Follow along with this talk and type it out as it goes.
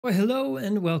Well, hello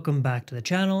and welcome back to the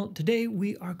channel. Today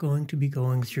we are going to be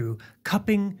going through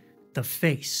cupping the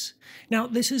face. Now,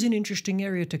 this is an interesting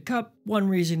area to cup. One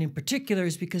reason in particular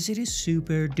is because it is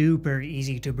super duper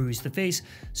easy to bruise the face,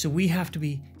 so we have to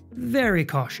be very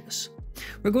cautious.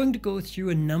 We're going to go through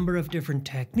a number of different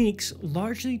techniques,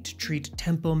 largely to treat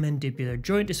temporomandibular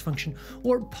joint dysfunction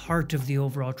or part of the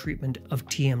overall treatment of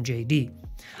TMJD.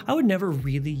 I would never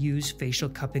really use facial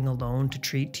cupping alone to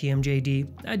treat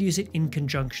TMJD. I'd use it in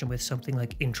conjunction with something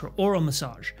like intraoral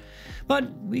massage.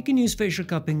 But we can use facial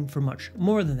cupping for much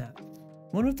more than that.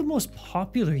 One of the most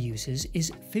popular uses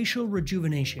is facial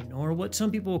rejuvenation, or what some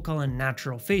people will call a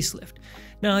natural facelift.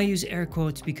 Now, I use air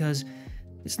quotes because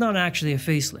it's not actually a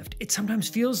facelift. It sometimes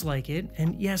feels like it,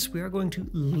 and yes, we are going to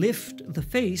lift the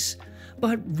face,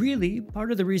 but really,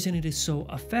 part of the reason it is so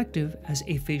effective as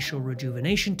a facial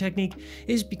rejuvenation technique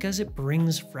is because it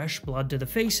brings fresh blood to the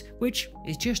face, which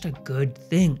is just a good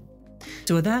thing.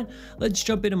 So with that, let's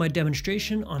jump into my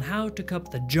demonstration on how to cup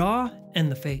the jaw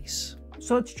and the face.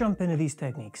 So let's jump into these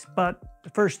techniques, but the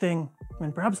first thing,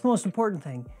 and perhaps the most important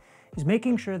thing, is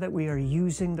making sure that we are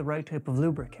using the right type of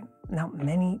lubricant. Now,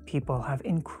 many people have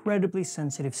incredibly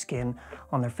sensitive skin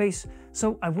on their face,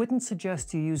 so I wouldn't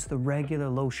suggest you use the regular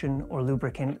lotion or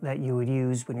lubricant that you would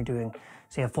use when you're doing,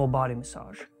 say, a full body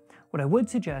massage. What I would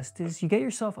suggest is you get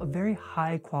yourself a very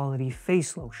high quality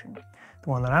face lotion. The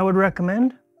one that I would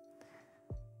recommend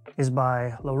is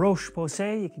by La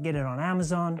Roche-Posay. You can get it on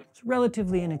Amazon. It's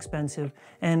relatively inexpensive,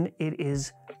 and it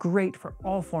is great for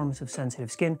all forms of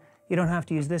sensitive skin. You don't have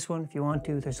to use this one if you want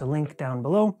to. There's a link down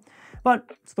below, but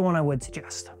it's the one I would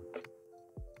suggest.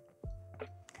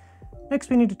 Next,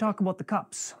 we need to talk about the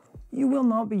cups. You will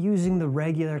not be using the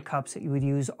regular cups that you would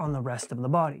use on the rest of the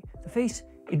body. The face,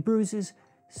 it bruises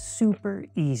super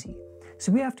easy.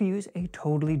 So we have to use a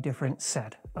totally different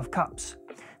set of cups.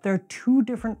 There are two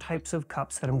different types of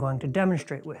cups that I'm going to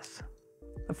demonstrate with.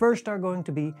 The first are going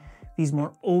to be these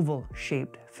more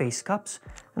oval-shaped face cups,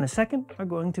 and the second are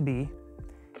going to be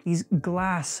these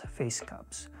glass face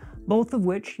cups, both of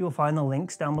which you'll find the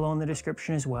links down below in the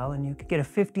description as well, and you can get a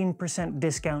 15%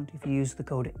 discount if you use the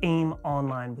code AIM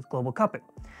online with Global Cupping.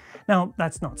 Now,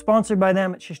 that's not sponsored by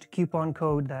them, it's just a coupon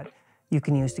code that you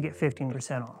can use to get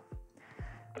 15% off.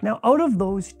 Now, out of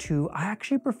those two, I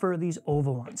actually prefer these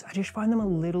oval ones. I just find them a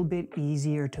little bit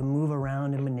easier to move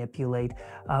around and manipulate,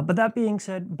 but that being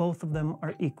said, both of them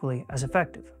are equally as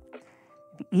effective.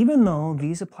 Even though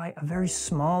these apply a very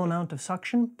small amount of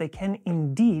suction, they can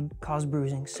indeed cause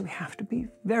bruising, so we have to be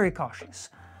very cautious.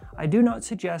 I do not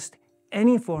suggest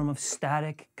any form of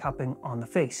static cupping on the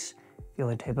face. The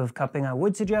only type of cupping I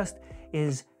would suggest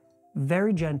is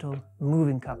very gentle,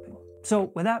 moving cupping.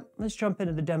 So with that, let's jump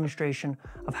into the demonstration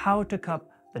of how to cup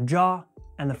the jaw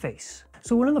and the face.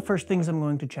 So one of the first things I'm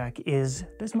going to check is,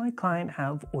 does my client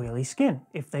have oily skin?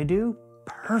 If they do,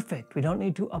 perfect. We don't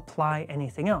need to apply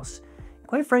anything else.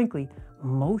 Quite frankly,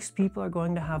 most people are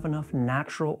going to have enough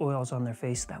natural oils on their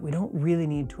face that we don't really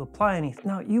need to apply anything.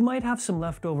 Now, you might have some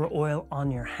leftover oil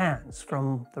on your hands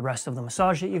from the rest of the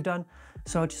massage that you've done,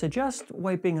 so I'd suggest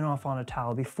wiping it off on a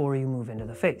towel before you move into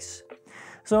the face.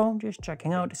 So just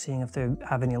checking out, seeing if they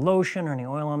have any lotion or any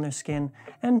oil on their skin,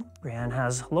 and Brianne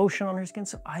has lotion on her skin,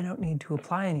 so I don't need to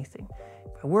apply anything.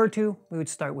 If I were to, we would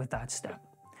start with that step.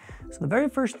 So the very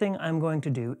first thing I'm going to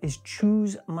do is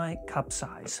choose my cup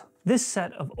size. This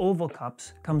set of oval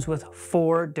cups comes with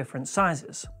 4 different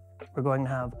sizes. We're going to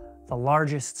have the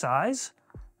largest size,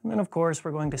 and then of course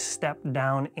we're going to step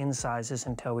down in sizes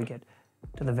until we get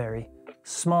to the very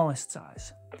smallest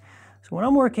size. So when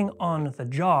I'm working on the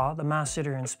jaw, the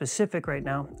masseter in specific right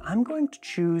now, I'm going to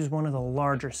choose one of the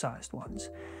larger sized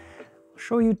ones. I'll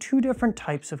show you 2 different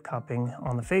types of cupping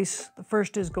on the face. The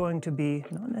first is going to be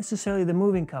not necessarily the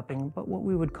moving cupping, but what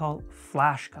we would call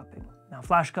flash cupping. Now,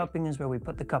 flash cupping is where we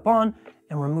put the cup on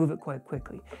and remove it quite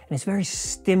quickly. And it's very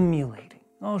stimulating.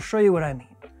 I'll show you what I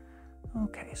mean.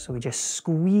 Okay, so we just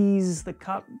squeeze the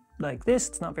cup like this.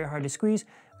 It's not very hard to squeeze.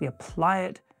 We apply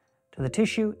it to the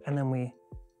tissue and then we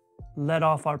let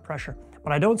off our pressure.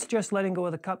 But I don't suggest letting go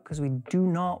of the cup because we do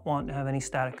not want to have any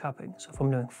static cupping. So if I'm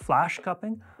doing flash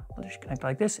cupping, I'll just connect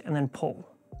like this and then pull.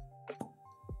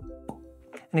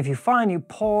 And if you find you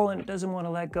pull and it doesn't want to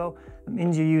let go, it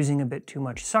means you're using a bit too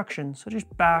much suction. So just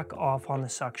back off on the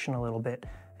suction a little bit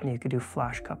and you could do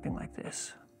flash cupping like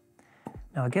this.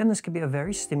 Now again, this could be a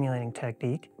very stimulating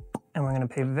technique, and we're going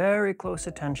to pay very close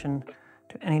attention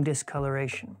to any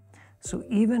discoloration. So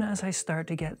even as I start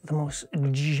to get the most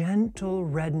gentle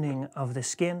reddening of the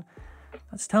skin,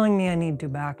 that's telling me I need to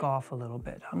back off a little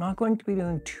bit. I'm not going to be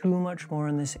doing too much more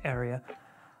in this area.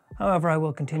 However, I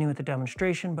will continue with the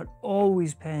demonstration, but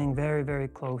always paying very, very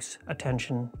close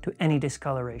attention to any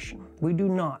discoloration. We do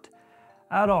not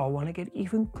at all want to get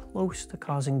even close to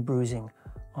causing bruising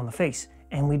on the face,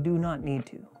 and we do not need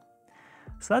to.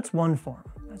 So that's one form.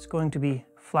 That's going to be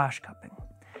flash cupping.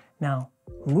 Now,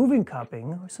 moving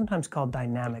cupping, or sometimes called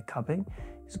dynamic cupping,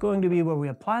 is going to be where we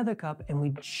apply the cup and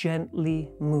we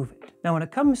gently move it. Now, when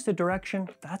it comes to direction,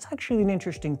 that's actually an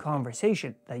interesting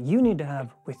conversation that you need to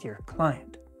have with your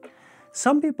client.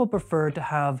 Some people prefer to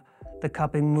have the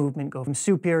cupping movement go from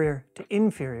superior to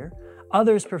inferior.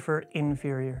 Others prefer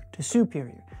inferior to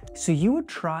superior. So you would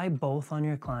try both on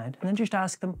your client and then just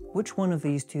ask them, which one of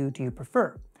these two do you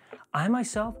prefer? I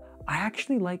myself, I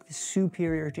actually like the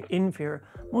superior to inferior,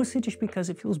 mostly just because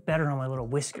it feels better on my little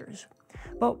whiskers.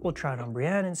 But we'll try it on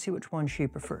Brienne and see which one she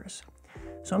prefers.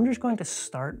 So I'm just going to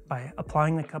start by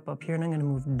applying the cup up here, and I'm going to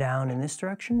move down in this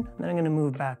direction, and then I'm going to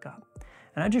move back up.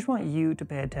 And I just want you to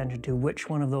pay attention to which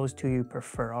one of those two you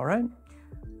prefer, all right?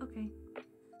 Okay.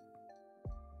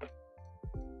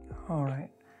 All right.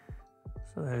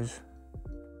 So there's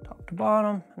top to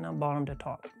bottom, and now bottom to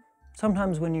top.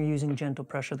 Sometimes when you're using gentle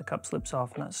pressure, the cup slips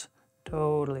off, and that's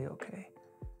totally okay.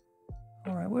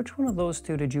 All right, which one of those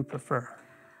two did you prefer?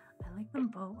 I like them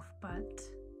both, but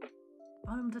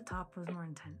bottom to top was more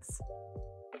intense.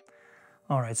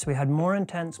 All right, so we had more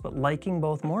intense, but liking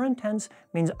both. More intense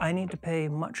means I need to pay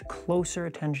much closer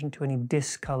attention to any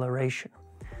discoloration.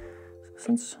 So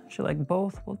since you like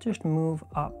both, we'll just move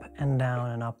up and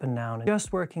down and up and down,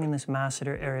 just working in this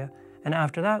masseter area. And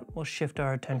after that, we'll shift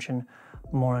our attention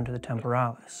more into the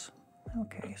temporalis.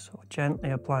 Okay, so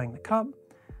gently applying the cup.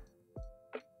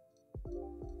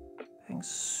 Paying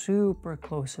super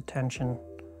close attention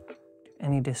to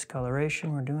any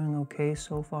discoloration. We're doing okay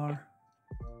so far.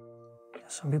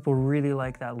 Some people really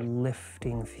like that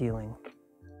lifting feeling.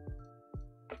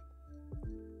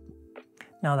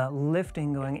 Now that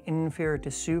lifting going inferior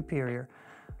to superior,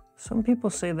 some people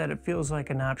say that it feels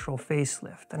like a natural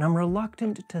facelift, and I'm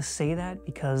reluctant to say that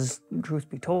because, truth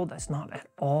be told, that's not at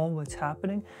all what's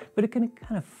happening, but it can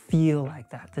kind of feel like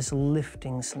that, this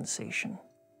lifting sensation.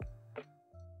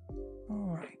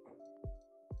 All right.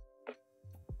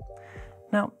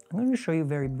 Now, I'm going to show you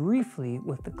very briefly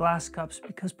with the glass cups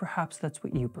because perhaps that's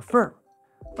what you prefer.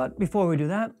 But before we do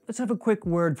that, let's have a quick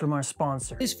word from our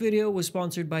sponsor. This video was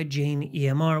sponsored by Jane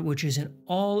EMR, which is an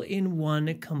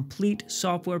all-in-one complete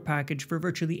software package for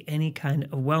virtually any kind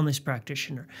of wellness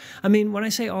practitioner. I mean, when I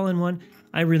say all-in-one,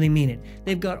 I really mean it.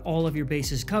 They've got all of your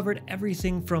bases covered,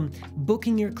 everything from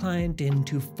booking your client in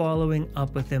to following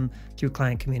up with them through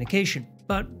client communication.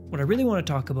 But what I really want to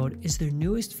talk about is their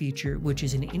newest feature, which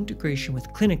is an integration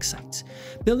with clinic sites.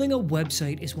 Building a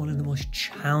website is one of the most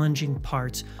challenging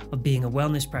parts of being a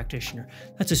wellness practitioner.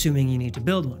 That's assuming you need to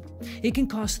build one. It can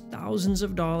cost thousands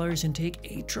of dollars and take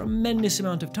a tremendous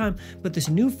amount of time, but this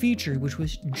new feature, which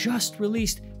was just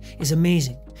released, is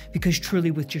amazing because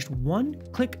truly with just one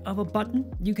click of a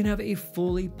button, you can have a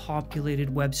fully populated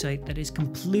website that is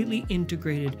completely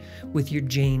integrated with your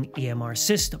Jane EMR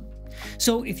system.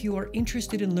 So if you are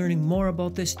interested in learning more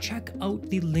about this, check out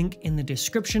the link in the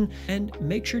description and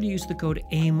make sure to use the code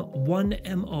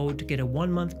AIM1MO to get a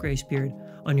 1-month grace period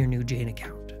on your new Jane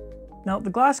account. Now, the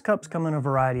glass cups come in a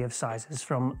variety of sizes,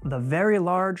 from the very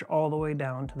large all the way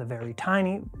down to the very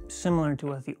tiny, similar to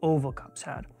what the oval cups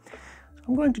had.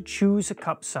 I'm going to choose a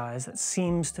cup size that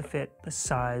seems to fit the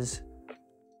size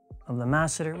of the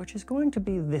masseter, which is going to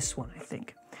be this one, I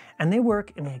think. And they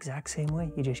work in the exact same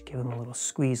way. You just give them a little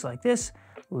squeeze like this,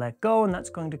 let go, and that's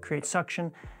going to create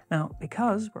suction. Now,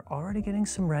 because we're already getting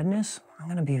some redness, I'm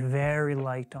going to be very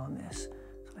light on this.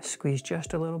 So I squeeze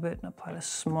just a little bit and apply the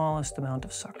smallest amount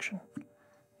of suction.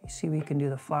 You see we can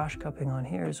do the flash cupping on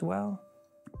here as well.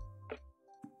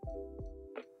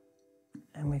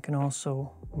 And we can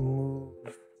also move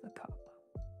the cup.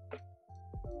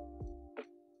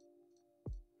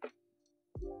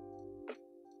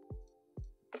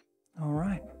 All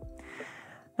right.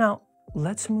 Now,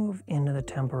 let's move into the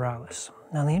temporalis.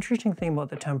 Now, the interesting thing about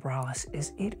the temporalis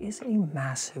is it is a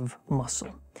massive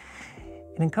muscle.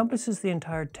 It encompasses the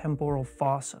entire temporal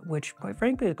fossa, which, quite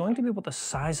frankly, is going to be about the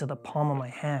size of the palm of my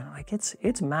hand. Like,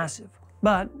 it's massive.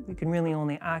 But we can really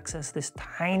only access this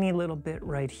tiny little bit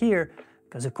right here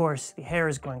because, of course, the hair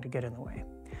is going to get in the way.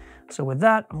 So with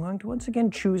that, I'm going to once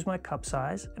again choose my cup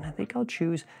size, and I think I'll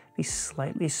choose the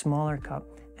slightly smaller cup.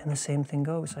 And the same thing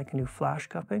goes. I can do flash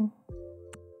cupping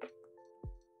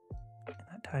in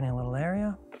that tiny little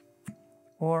area,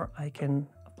 or I can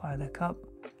apply the cup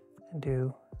and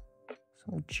do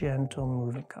some gentle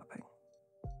moving cupping.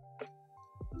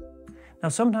 Now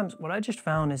sometimes what I just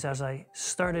found is as I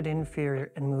started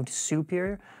inferior and moved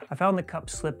superior, I found the cup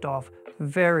slipped off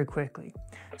very quickly.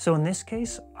 So in this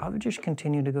case, I would just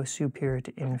continue to go superior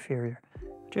to inferior.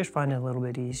 Just find it a little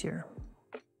bit easier.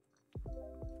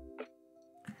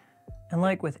 And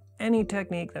like with any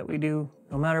technique that we do,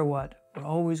 no matter what, we're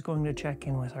always going to check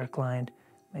in with our client,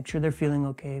 make sure they're feeling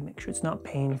okay, make sure it's not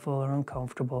painful or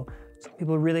uncomfortable. Some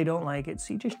people really don't like it,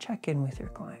 so you just check in with your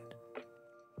client.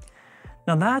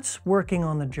 Now that's working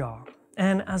on the jaw.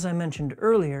 And as I mentioned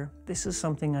earlier, this is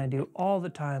something I do all the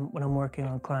time when I'm working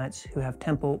on clients who have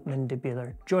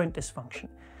tempomandibular joint dysfunction.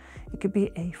 It could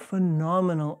be a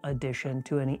phenomenal addition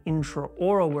to any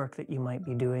intraoral work that you might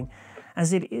be doing,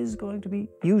 as it is going to be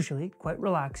usually quite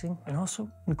relaxing and also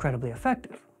incredibly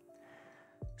effective.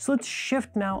 So let's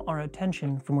shift now our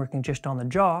attention from working just on the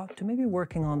jaw to maybe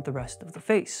working on the rest of the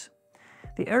face.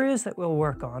 The areas that we'll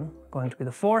work on are going to be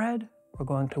the forehead. We're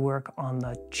going to work on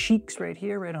the cheeks right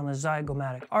here, right on the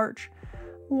zygomatic arch.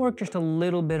 We'll work just a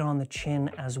little bit on the chin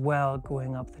as well,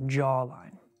 going up the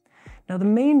jawline. Now the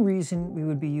main reason we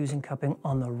would be using cupping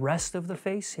on the rest of the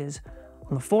face is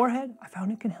on the forehead. I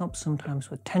found it can help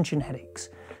sometimes with tension headaches,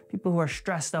 people who are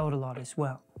stressed out a lot as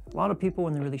well. A lot of people,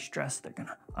 when they're really stressed, they're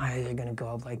gonna go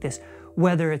up like this.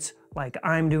 Whether it's like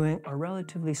I'm doing or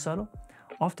relatively subtle,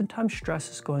 oftentimes stress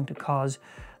is going to cause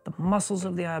the muscles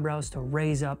of the eyebrows to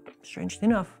raise up, strangely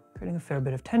enough, creating a fair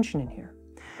bit of tension in here.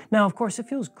 Now, of course, it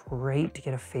feels great to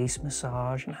get a face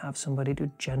massage and have somebody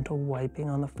do gentle wiping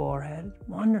on the forehead.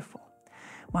 Wonderful.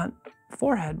 But the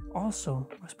forehead also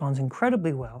responds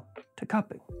incredibly well to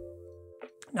cupping.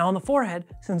 Now on the forehead,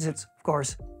 since it's, of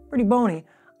course, pretty bony,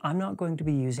 I'm not going to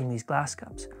be using these glass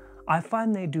cups. I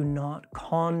find they do not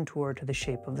contour to the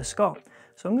shape of the skull.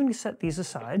 So I'm going to set these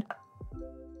aside.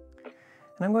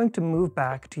 And I'm going to move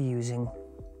back to using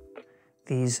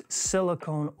these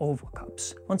silicone oval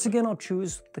cups. Once again, I'll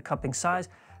choose the cupping size,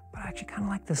 but I actually kind of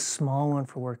like the small one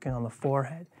for working on the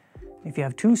forehead. If you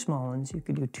have two small ones, you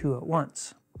could do two at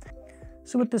once.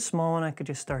 So with this small one, I could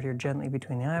just start here gently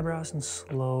between the eyebrows and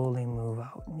slowly move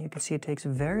out. And you can see it takes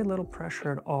very little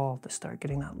pressure at all to start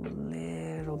getting that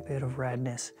little bit of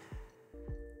redness.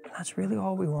 And that's really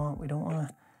all we want. We don't want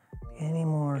to be any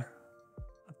more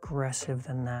aggressive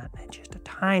than that. And just a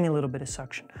tiny little bit of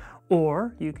suction.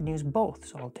 Or you can use both.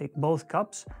 So I'll take both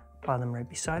cups, apply them right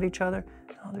beside each other,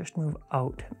 and I'll just move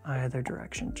out in either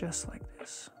direction, just like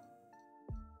this.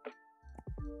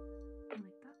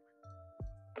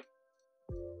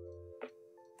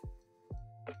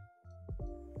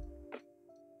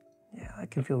 Yeah,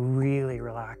 that can feel really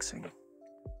relaxing.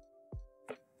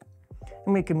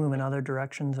 And we can move in other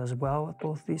directions as well with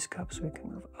both these cups. We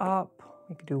can move up.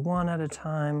 We can do one at a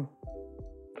time.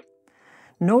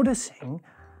 Noticing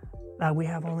that we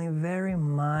have only very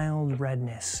mild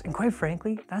redness. And quite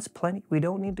frankly, that's plenty. We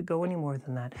don't need to go any more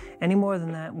than that. Any more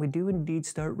than that, we do indeed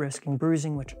start risking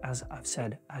bruising, which, as I've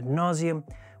said ad nauseum,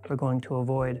 we're going to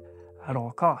avoid at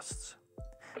all costs.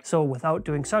 So without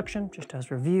doing suction, just as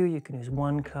review, you can use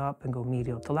one cup and go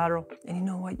medial to lateral. And you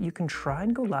know what? You can try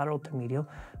and go lateral to medial,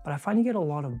 but I find you get a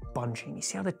lot of bunching. You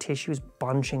see how the tissue is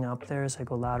bunching up there as I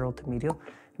go lateral to medial?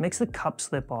 It makes the cup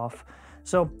slip off.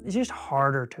 So it's just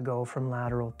harder to go from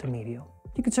lateral to medial.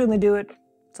 You can certainly do it.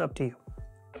 It's up to you.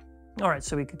 All right,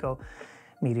 so we could go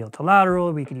medial to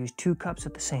lateral. We could use two cups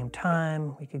at the same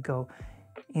time. We could go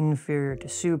inferior to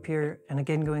superior, and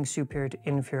again going superior to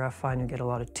inferior, I find you get a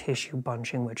lot of tissue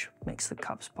bunching, which makes the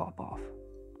cups pop off.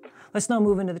 Let's now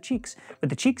move into the cheeks. With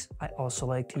the cheeks, I also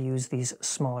like to use these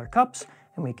smaller cups,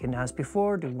 and we can, as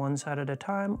before, do one side at a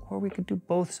time, or we could do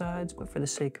both sides, but for the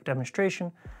sake of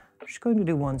demonstration, I'm just going to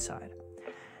do one side.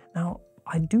 Now,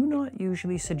 I do not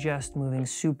usually suggest moving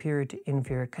superior to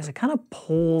inferior because it kind of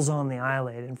pulls on the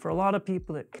eyelid, and for a lot of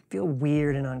people, it could feel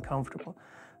weird and uncomfortable.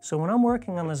 So when I'm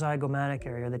working on the zygomatic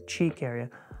area, the cheek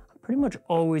area, I'm pretty much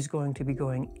always going to be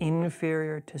going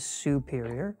inferior to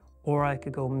superior, or I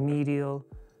could go medial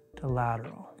to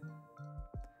lateral.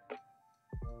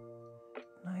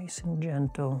 Nice and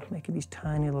gentle, making these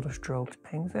tiny little strokes,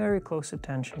 paying very close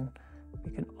attention.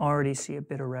 We can already see a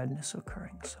bit of redness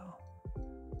occurring, so.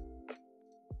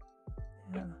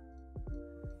 Yeah.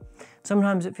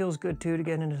 Sometimes it feels good too to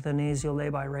get into the nasal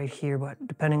labii right here, but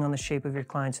depending on the shape of your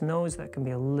client's nose, that can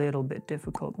be a little bit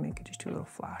difficult. Maybe just do a little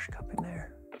flash cupping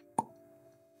there.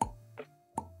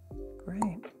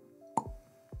 Great.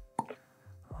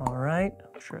 All right,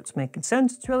 I'm sure it's making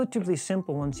sense. It's relatively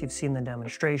simple once you've seen the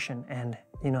demonstration and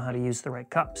you know how to use the right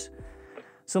cups.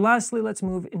 So lastly, let's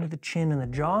move into the chin and the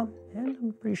jaw. And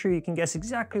I'm pretty sure you can guess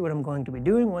exactly what I'm going to be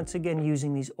doing. Once again,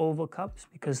 using these oval cups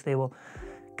because they will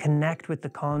connect with the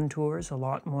contours a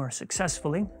lot more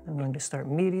successfully. I'm going to start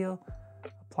medial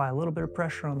Apply a little bit of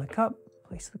pressure on the cup,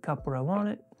 place the cup where I want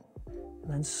it, and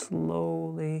then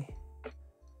slowly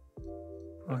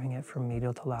bring it from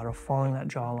medial to lateral, following that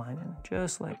jawline in,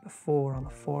 just like before on the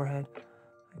forehead.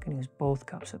 I can use both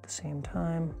cups at the same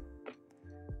time.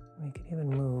 We can even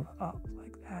move up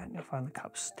like that, and you'll find the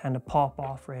cups tend to pop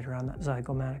off right around that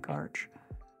zygomatic arch.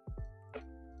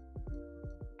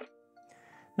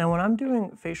 Now, when I'm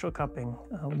doing facial cupping,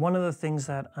 one of the things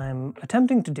that I'm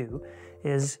attempting to do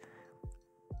is,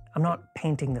 I'm not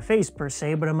painting the face per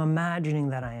se, but I'm imagining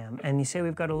that I am. And you say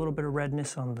we've got a little bit of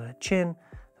redness on the chin,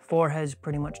 the forehead's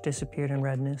pretty much disappeared in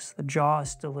redness, the jaw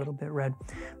is still a little bit red.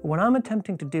 But what I'm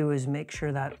attempting to do is make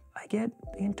sure that I get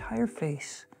the entire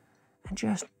face and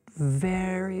just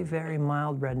very, very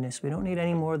mild redness. We don't need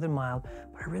any more than mild,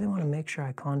 but I really want to make sure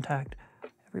I contact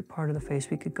every part of the face.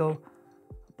 We could go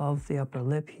above the upper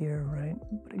lip here, right?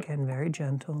 But again, very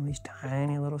gentle, these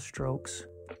tiny little strokes.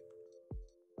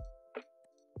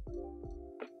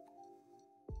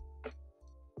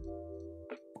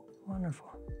 Wonderful.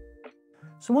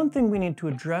 So one thing we need to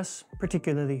address,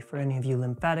 particularly for any of you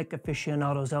lymphatic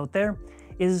aficionados out there,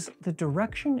 is the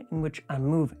direction in which I'm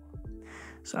moving.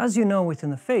 So as you know, within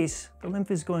the face, the lymph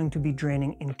is going to be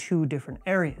draining in two different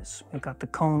areas. We've got the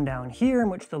cone down here, in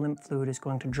which the lymph fluid is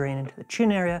going to drain into the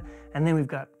chin area, and then we've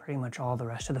got pretty much all the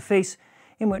rest of the face,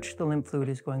 in which the lymph fluid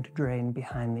is going to drain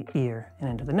behind the ear and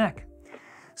into the neck.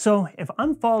 So if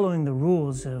I'm following the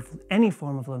rules of any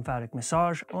form of lymphatic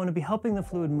massage, I want to be helping the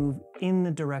fluid move in the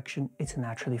direction it's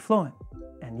naturally flowing.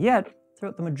 And yet,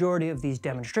 throughout the majority of these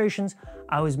demonstrations,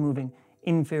 I was moving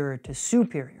inferior to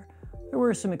superior. There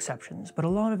were some exceptions, but a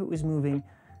lot of it was moving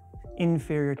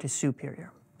inferior to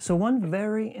superior. So one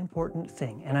very important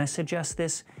thing, and I suggest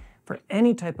this for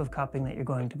any type of cupping that you're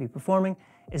going to be performing,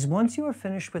 is once you are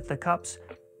finished with the cups,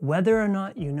 whether or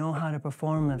not you know how to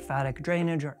perform lymphatic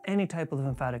drainage or any type of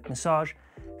lymphatic massage,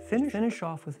 finish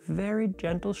off with very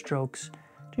gentle strokes,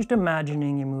 just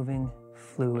imagining you're moving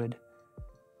fluid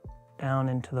down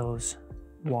into those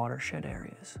watershed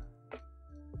areas.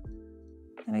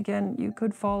 And again, you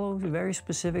could follow very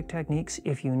specific techniques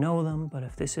if you know them, but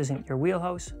if this isn't your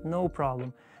wheelhouse, no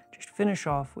problem. Just finish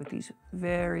off with these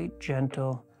very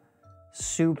gentle,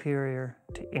 superior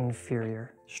to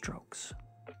inferior strokes.